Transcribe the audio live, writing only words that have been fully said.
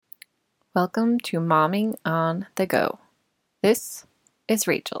Welcome to Momming on the Go. This is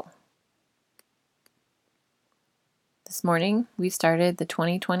Rachel. This morning, we started the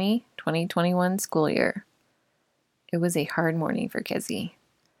 2020-2021 school year. It was a hard morning for Kezzy.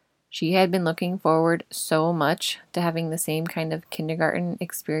 She had been looking forward so much to having the same kind of kindergarten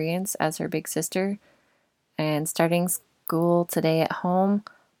experience as her big sister, and starting school today at home,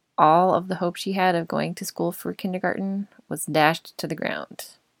 all of the hope she had of going to school for kindergarten was dashed to the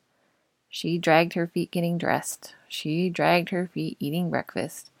ground. She dragged her feet getting dressed. She dragged her feet eating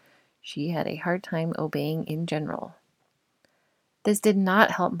breakfast. She had a hard time obeying in general. This did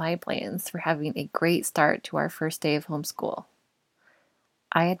not help my plans for having a great start to our first day of homeschool.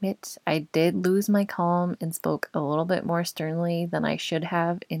 I admit I did lose my calm and spoke a little bit more sternly than I should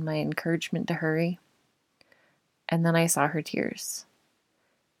have in my encouragement to hurry. And then I saw her tears.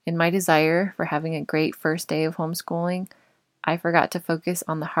 In my desire for having a great first day of homeschooling, I forgot to focus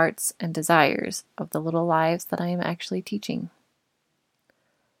on the hearts and desires of the little lives that I am actually teaching.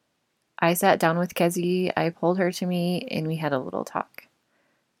 I sat down with Kezzy, I pulled her to me, and we had a little talk.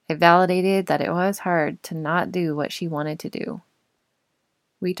 I validated that it was hard to not do what she wanted to do.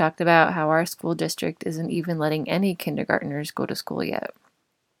 We talked about how our school district isn't even letting any kindergartners go to school yet.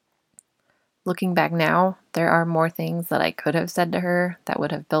 Looking back now, there are more things that I could have said to her that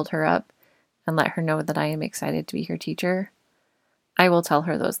would have built her up and let her know that I am excited to be her teacher. I will tell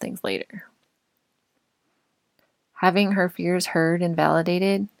her those things later. Having her fears heard and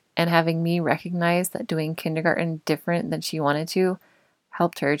validated, and having me recognize that doing kindergarten different than she wanted to,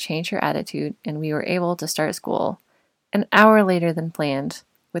 helped her change her attitude, and we were able to start school an hour later than planned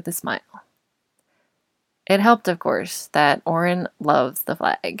with a smile. It helped, of course, that Oren loves the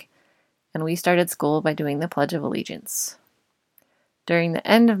flag, and we started school by doing the Pledge of Allegiance. During the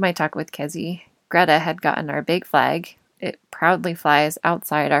end of my talk with Kezzy, Greta had gotten our big flag. It proudly flies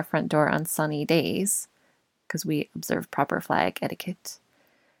outside our front door on sunny days, because we observe proper flag etiquette,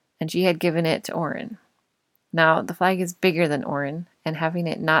 and she had given it to Oren. Now, the flag is bigger than Oren, and having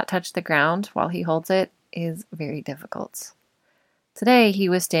it not touch the ground while he holds it is very difficult. Today, he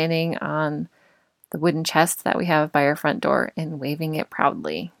was standing on the wooden chest that we have by our front door and waving it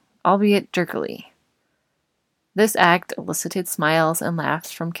proudly, albeit jerkily. This act elicited smiles and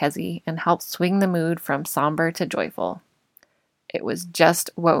laughs from Kezzy and helped swing the mood from somber to joyful. It was just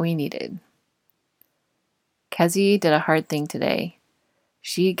what we needed. Kezzy did a hard thing today.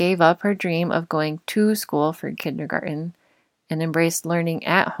 She gave up her dream of going to school for kindergarten and embraced learning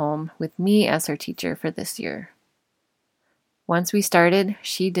at home with me as her teacher for this year. Once we started,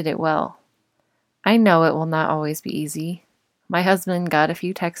 she did it well. I know it will not always be easy. My husband got a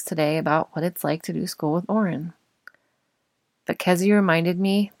few texts today about what it's like to do school with Oren. But Kezzy reminded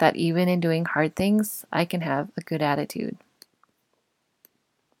me that even in doing hard things, I can have a good attitude.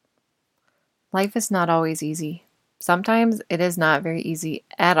 Life is not always easy. Sometimes it is not very easy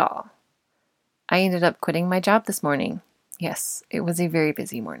at all. I ended up quitting my job this morning. Yes, it was a very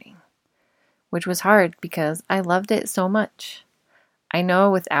busy morning, which was hard because I loved it so much. I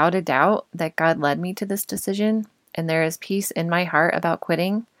know without a doubt that God led me to this decision, and there is peace in my heart about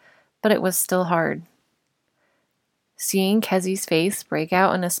quitting, but it was still hard. Seeing Kezzy's face break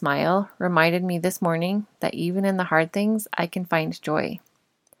out in a smile reminded me this morning that even in the hard things, I can find joy.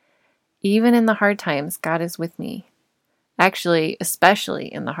 Even in the hard times, God is with me. Actually,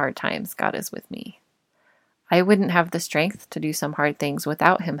 especially in the hard times, God is with me. I wouldn't have the strength to do some hard things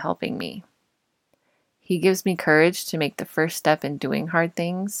without Him helping me. He gives me courage to make the first step in doing hard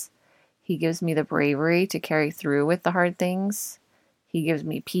things. He gives me the bravery to carry through with the hard things. He gives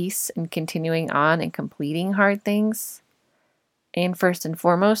me peace in continuing on and completing hard things. And first and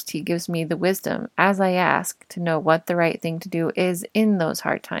foremost, He gives me the wisdom as I ask to know what the right thing to do is in those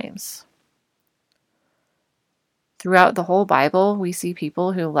hard times. Throughout the whole Bible, we see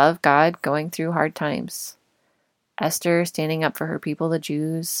people who love God going through hard times. Esther standing up for her people, the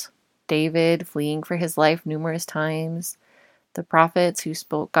Jews. David fleeing for his life numerous times. The prophets who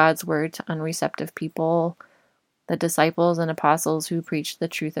spoke God's word to unreceptive people. The disciples and apostles who preached the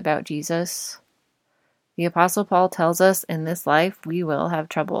truth about Jesus. The Apostle Paul tells us in this life we will have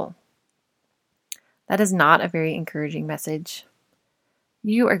trouble. That is not a very encouraging message.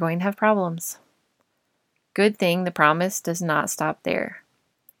 You are going to have problems. Good thing the promise does not stop there.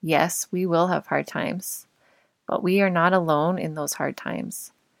 Yes, we will have hard times, but we are not alone in those hard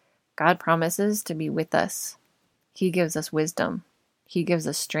times. God promises to be with us. He gives us wisdom. He gives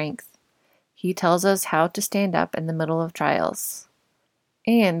us strength. He tells us how to stand up in the middle of trials.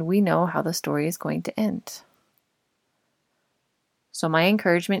 And we know how the story is going to end. So my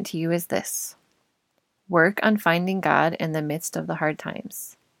encouragement to you is this. Work on finding God in the midst of the hard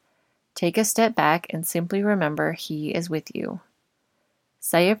times. Take a step back and simply remember He is with you.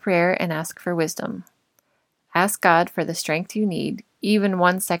 Say a prayer and ask for wisdom. Ask God for the strength you need, even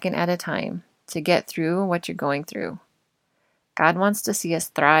 1 second at a time, to get through what you're going through. God wants to see us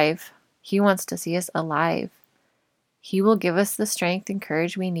thrive. He wants to see us alive. He will give us the strength and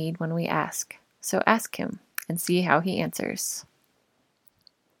courage we need when we ask. So ask Him and see how He answers.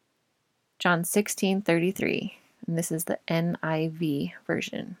 John 16:33, and this is the NIV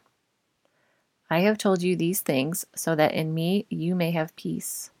version. I have told you these things so that in me you may have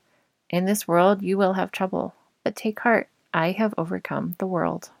peace. In this world you will have trouble, but take heart, I have overcome the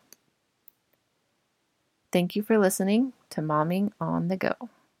world. Thank you for listening to Momming on the Go.